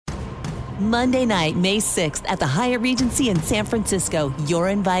Monday night, May 6th at the Hyatt Regency in San Francisco. You're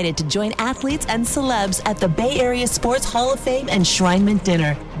invited to join athletes and celebs at the Bay Area Sports Hall of Fame Enshrinement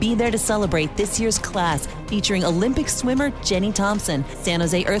Dinner. Be there to celebrate this year's class, featuring Olympic swimmer Jenny Thompson, San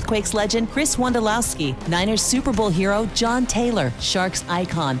Jose Earthquakes legend Chris Wondolowski, Niners Super Bowl hero John Taylor, Sharks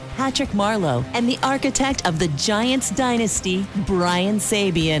icon Patrick Marleau, and the architect of the Giants dynasty, Brian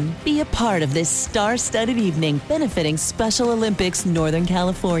Sabian. Be a part of this star-studded evening benefiting Special Olympics Northern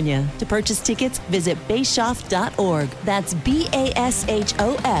California. To purchase tickets, visit bashoff.org. That's BASHOF.org.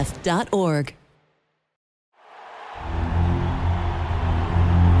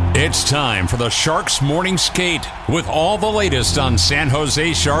 It's time for the Sharks Morning Skate with all the latest on San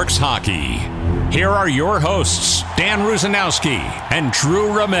Jose Sharks hockey. Here are your hosts, Dan Rusanowski and Drew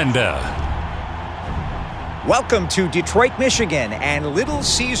Remenda. Welcome to Detroit, Michigan and Little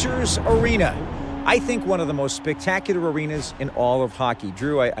Caesars Arena. I think one of the most spectacular arenas in all of hockey.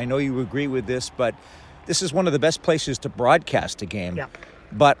 Drew, I know you agree with this, but this is one of the best places to broadcast a game. Yeah.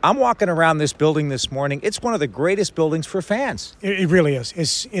 But I'm walking around this building this morning. It's one of the greatest buildings for fans. It really is.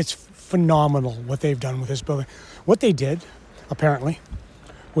 It's phenomenal what they've done with this building. What they did, apparently,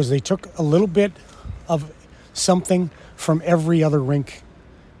 was they took a little bit of something from every other rink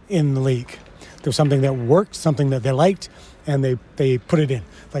in the league. There was something that worked, something that they liked, and they put it in.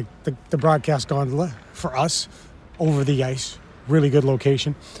 Like the broadcast gondola for us over the ice, really good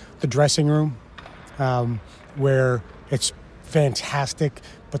location. The dressing room, where it's fantastic,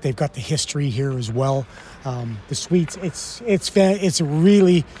 but they've got the history here as well. The suites, it's a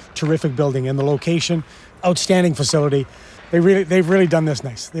really terrific building, and the location, outstanding facility. They've really done this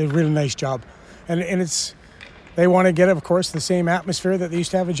nice. They did a really nice job, and they want to get, of course, the same atmosphere that they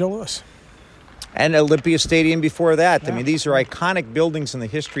used to have at Joe Louis. And Olympia Stadium before that. Yeah. I mean, these are iconic buildings in the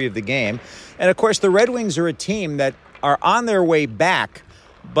history of the game. And, of course, the Red Wings are a team that are on their way back,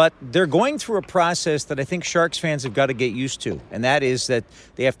 but they're going through a process that I think Sharks fans have got to get used to, and that is that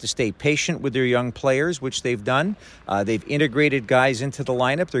they have to stay patient with their young players, which they've done. They've integrated guys into the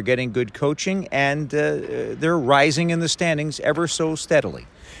lineup. They're getting good coaching, and they're rising in the standings ever so steadily.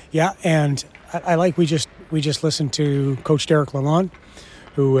 Yeah, and I like we just listened to Coach Derek Lalonde,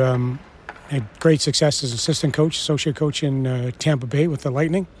 who had great success as assistant coach, associate coach in Tampa Bay with the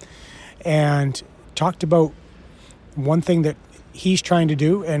Lightning, and talked about one thing that he's trying to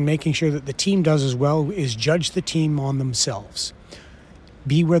do and making sure that the team does as well is judge the team on themselves.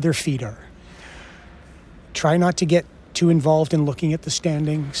 Be where their feet are. Try not to get too involved in looking at the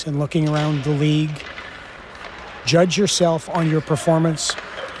standings and looking around the league. Judge yourself on your performance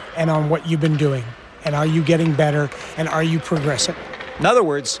and on what you've been doing. And are you getting better? And are you progressing? In other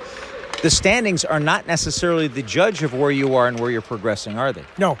words, the standings are not necessarily the judge of where you are and where you're progressing, are they?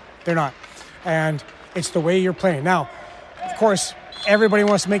 No, they're not. And it's the way you're playing. Now, of course, everybody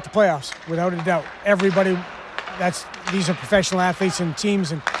wants to make the playoffs, without a doubt. Everybody, these are professional athletes and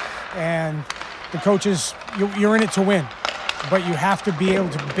teams, and the coaches, you're in it to win. But you have to be able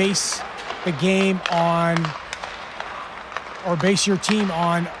to base the game on, or base your team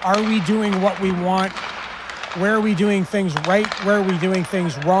on, are we doing what we want? Where are we doing things right? Where are we doing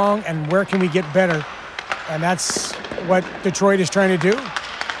things wrong? And where can we get better? And that's what Detroit is trying to do.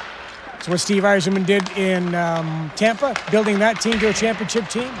 It's what Steve Yzerman did in Tampa, building that team to a championship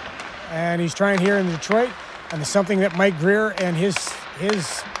team. And he's trying here in Detroit. And it's something that Mike Greer and his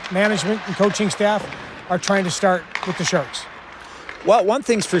management and coaching staff are trying to start with the Sharks. Well, one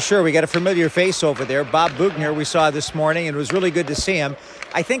thing's for sure, we got a familiar face over there. Bob Boughner we saw this morning, and it was really good to see him.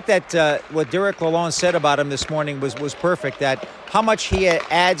 I think that what Derek Lalonde said about him this morning was perfect, that how much he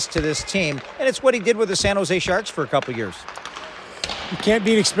adds to this team. And it's what he did with the San Jose Sharks for a couple of years. You can't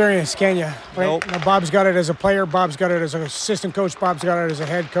beat experience, can you? Right? Nope. Now, Bob's got it as a player. Bob's got it as an assistant coach. Bob's got it as a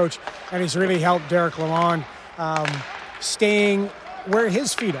head coach. And he's really helped Derek Lalonde staying where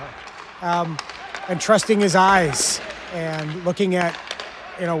his feet are and trusting his eyes and looking at,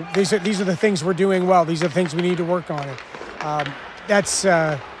 these are the things we're doing well. These are the things we need to work on.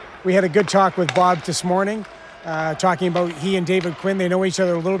 We had a good talk with Bob this morning, talking about he and David Quinn. They know each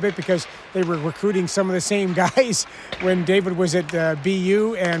other a little bit because they were recruiting some of the same guys when David was at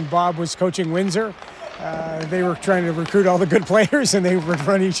BU and Bob was coaching Windsor. They were trying to recruit all the good players, and they would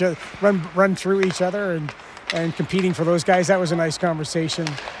run through each other and competing for those guys. That was a nice conversation.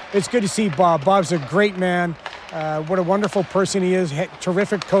 It's good to see Bob. Bob's a great man. What a wonderful person he is.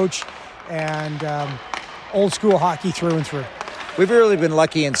 Terrific coach, and old school hockey through and through. We've really been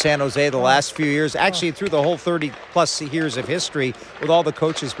lucky in San Jose the last few years, actually through the whole 30-plus years of history with all the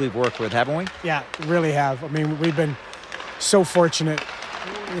coaches we've worked with, haven't we? Yeah, really have. I mean, we've been so fortunate,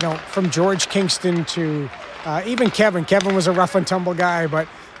 from George Kingston to even Kevin. Kevin was a rough and tumble guy, but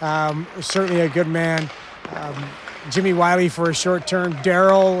certainly a good man. Jimmy Wiley for a short term.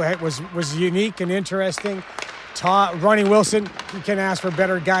 Darryl was unique and interesting. Ronnie Wilson, you can't ask for a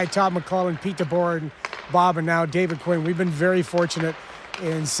better guy. Todd McClellan, Pete DeBoer, and Bob, and now David Quinn. We've been very fortunate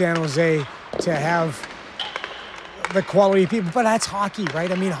in San Jose to have the quality of people. But that's hockey,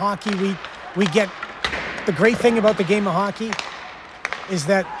 right? I mean, hockey, we get the great thing about the game of hockey is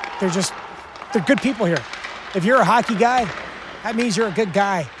that they're good people here. If you're a hockey guy, that means you're a good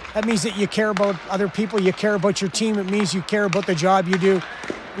guy. That means that you care about other people. You care about your team. It means you care about the job you do.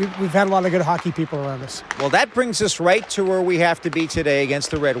 We've had a lot of good hockey people around us. Well, that brings us right to where we have to be today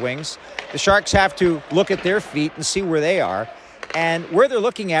against the Red Wings. The Sharks have to look at their feet and see where they are. And where they're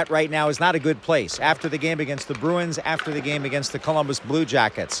looking at right now is not a good place. After the game against the Bruins, after the game against the Columbus Blue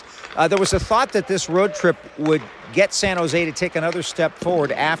Jackets. There was a thought that this road trip would get San Jose to take another step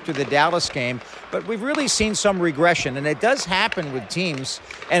forward after the Dallas game. But we've really seen some regression. And it does happen with teams.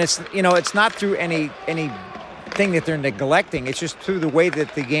 And it's not through any thing that they're neglecting. It's just through the way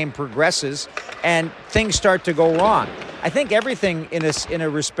that the game progresses and things start to go wrong. I think everything in a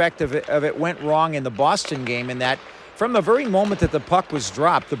respect of it went wrong in the Boston game, in that from the very moment that the puck was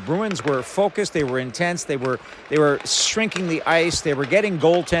dropped, the Bruins were focused, they were intense, they were shrinking the ice, they were getting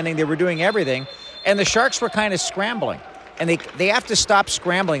goaltending, they were doing everything, and the Sharks were kind of scrambling. And they have to stop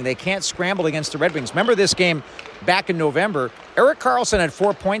scrambling. They can't scramble against the Red Wings. Remember this game back in November? Erik Karlsson had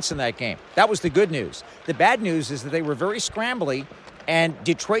 4 points in that game. That was the good news. The bad news is that they were very scrambly, and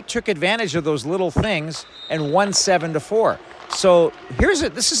Detroit took advantage of those little things and won 7-4. So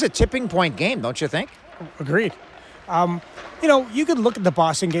this is a tipping point game, don't you think? Agreed. You could look at the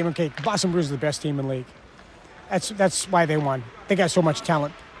Boston game. Okay, the Boston Bruins are the best team in the league. That's why they won. They got so much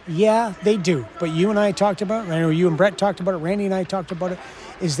talent. Yeah, they do. But you and I talked about it, I know you and Brett talked about it, Randy and I talked about it,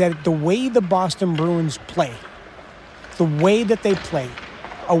 is that the way the Boston Bruins play, the way that they play,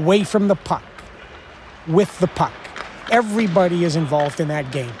 away from the puck, with the puck, everybody is involved in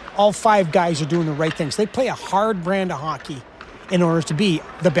that game. All 5 guys are doing the right things. They play a hard brand of hockey in order to be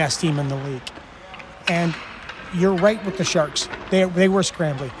the best team in the league. And you're right with the Sharks. They were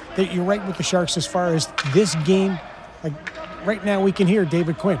scrambling. You're right with the Sharks as far as this game. Like right now, we can hear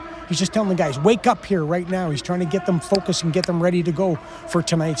David Quinn. He's just telling the guys, wake up here right now. He's trying to get them focused and get them ready to go for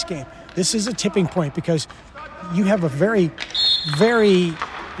tonight's game. This is a tipping point because you have a very, very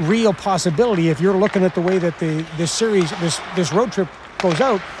real possibility if you're looking at the way that this road trip goes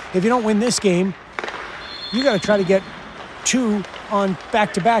out. If you don't win this game, you got to try to get 2 on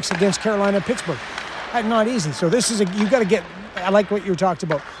back-to-backs against Carolina and Pittsburgh. Not easy. So this is you got to get. I like what you talked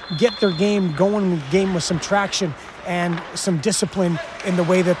about. Get their game going, game with some traction and some discipline in the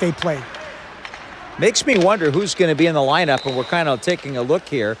way that they play. Makes me wonder who's going to be in the lineup, and we're kind of taking a look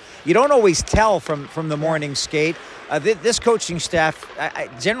here. You don't always tell from the morning skate. This coaching staff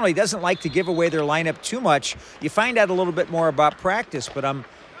generally doesn't like to give away their lineup too much. You find out a little bit more about practice, but I'm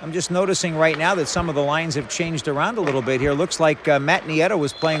just noticing right now that some of the lines have changed around a little bit here. Looks like Matt Nieto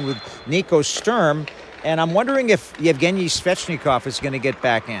was playing with Nico Sturm, and I'm wondering if Yevgeny Svechnikov is going to get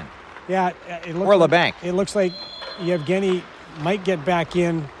back in. Yeah, or LeBanc. It looks like Yevgeny might get back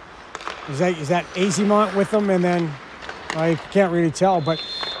in. Is that Azimont with them? And then I can't really tell. But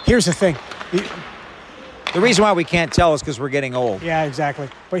here's the thing. The reason why we can't tell is because we're getting old. Yeah, exactly.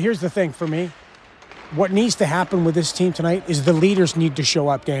 But here's the thing for me. What needs to happen with this team tonight is the leaders need to show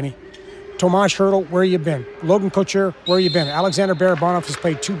up, Danny. Tomas Hertl, where you been? Logan Couture, where you been? Alexander Barabanov has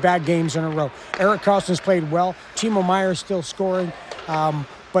played 2 bad games in a row. Erik Karlsson's played well. Timo Meier's still scoring.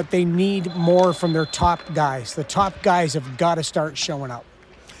 But they need more from their top guys. The top guys have got to start showing up.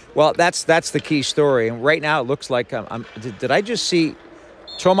 Well, that's the key story. And right now it looks like did I just see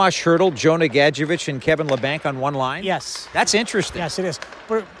Tomas Hertl, Jonah Gadjevich, and Kevin LeBanc on one line? Yes. That's interesting. Yes, it is.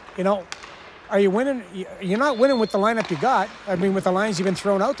 But, are you winning? You're not winning with the lineup you got. I mean, with the lines you've been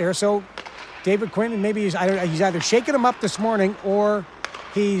thrown out there. So David Quinn, and maybe he's either shaking them up this morning or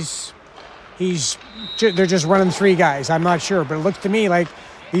they're just running 3 guys. I'm not sure. But it looks to me like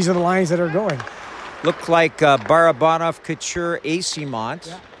these are the lines that are going. Look like Barabanov, Couture, Azimont.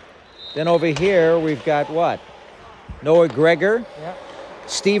 Yeah. Then over here we've got what? Noah Gregor. Yeah.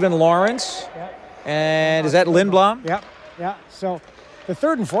 Stephen Lawrence. Yeah. And is that Lindblom? Yeah. Yeah. So the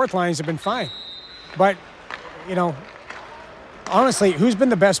 3rd and 4th lines have been fine. But, honestly, who's been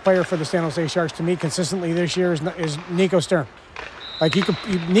the best player for the San Jose Sharks to me consistently this year is Nico Sturm. Like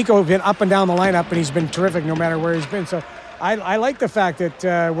Nico has been up and down the lineup, and he's been terrific no matter where he's been. So I like the fact that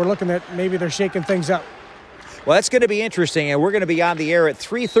we're looking at maybe they're shaking things up. Well, that's going to be interesting, and we're going to be on the air at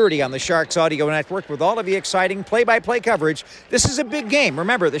 3:30 on the Sharks Audio Network with all of the exciting play-by-play coverage. This is a big game.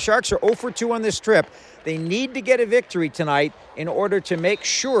 Remember, the Sharks are 0 for 2 on this trip. They need to get a victory tonight in order to make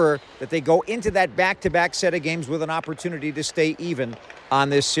sure that they go into that back-to-back set of games with an opportunity to stay even on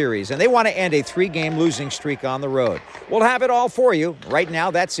this series. And they want to end a 3-game losing streak on the road. We'll have it all for you. Right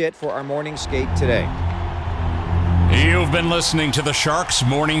now, that's it for our morning skate today. You've been listening to the Sharks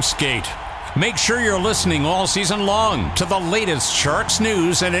Morning Skate. Make sure you're listening all season long to the latest Sharks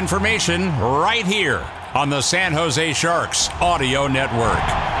news and information right here on the San Jose Sharks Audio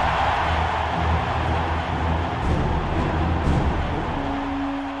Network.